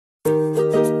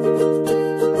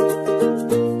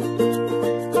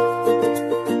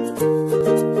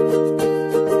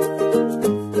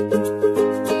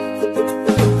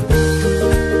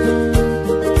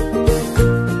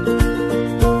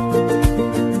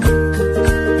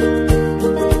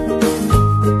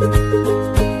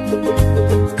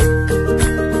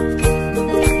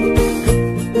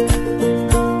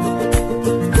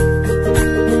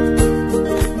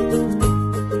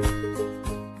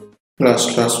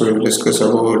last class we will discuss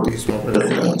about these mobile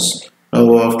class.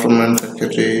 Now after manufacture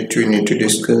date we need to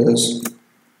discuss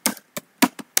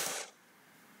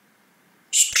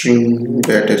string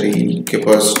battery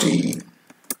capacity.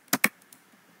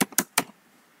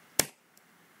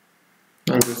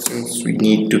 And since we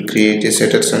need to create a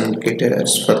set of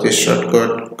indicators for the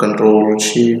shortcut Control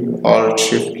Shift Alt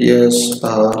Shift yes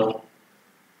or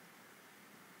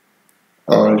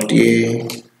Alt A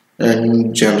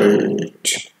and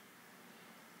generate.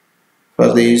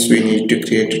 For this we need to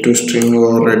create a toString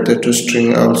or write the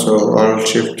toString also. Alt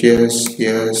Shift yes,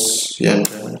 yes,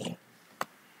 enter.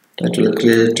 It will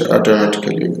create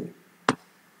automatically.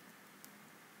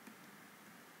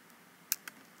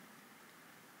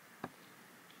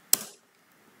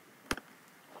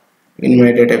 In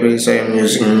my database I am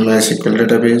using MySQL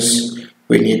database.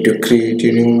 We need to create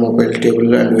a new mobile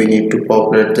table and we need to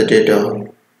populate the data.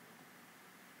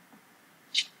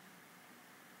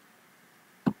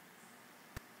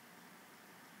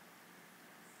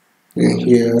 In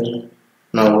here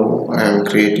now I am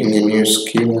creating a new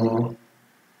schema.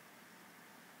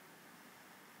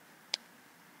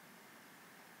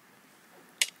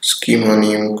 Schema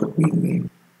name could be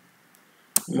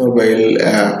mobile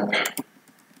app.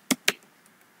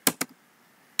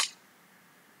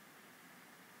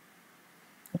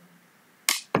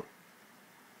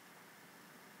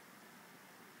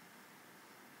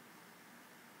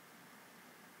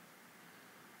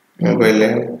 Mobile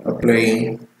app,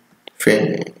 apply,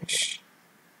 finish.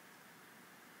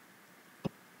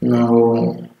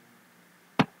 Now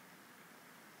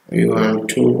we want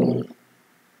to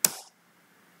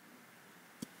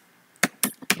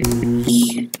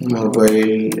use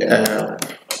mobile app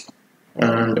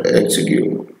and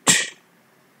execute.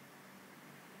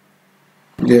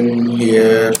 Then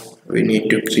here we need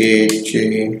to create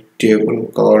a table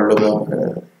called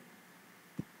mobile.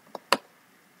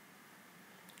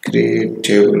 Create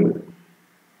table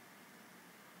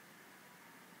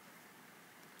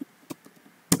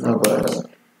mobile.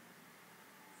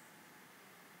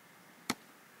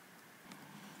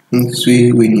 In this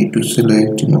way we need to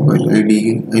select mobile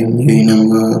ID, IMEI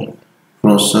number,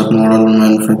 processor model,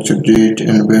 manufacture date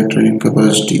and battery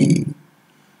capacity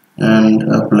and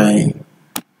apply.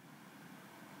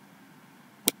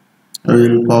 I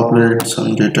will populate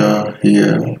some data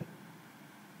here.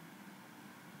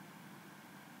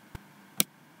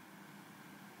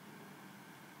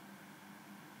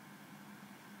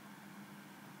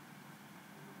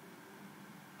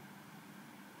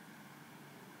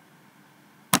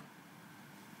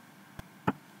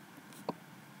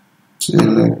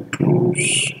 Select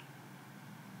close.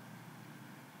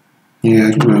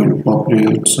 Here we will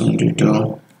populate some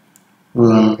data.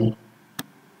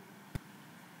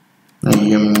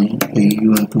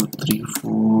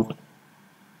 IMEI1234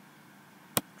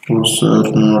 processor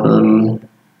model,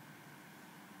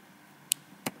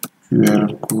 dual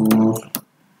core,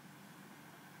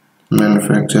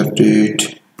 manufacture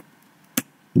date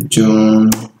June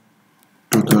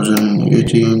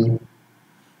 2018,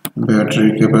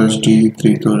 battery capacity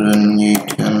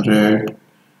 3800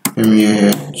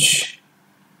 mAh.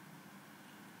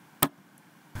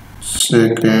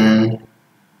 Second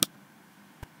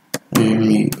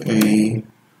IMEI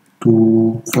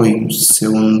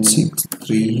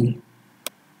 25763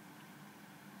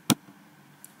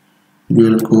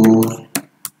 dual core,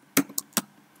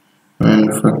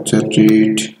 manufacture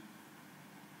date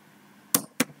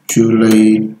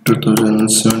July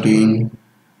 2017,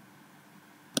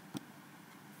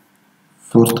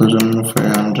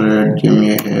 4500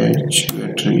 mAh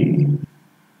battery.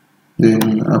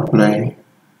 Then apply.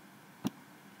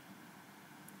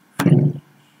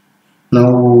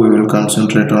 Now we will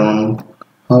concentrate on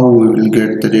how we will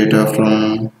get the data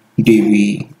from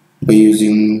DB by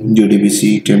using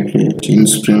JDBC template in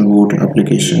Spring Boot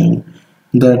application.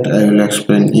 That I will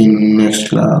explain in next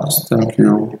class. Thank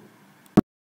you.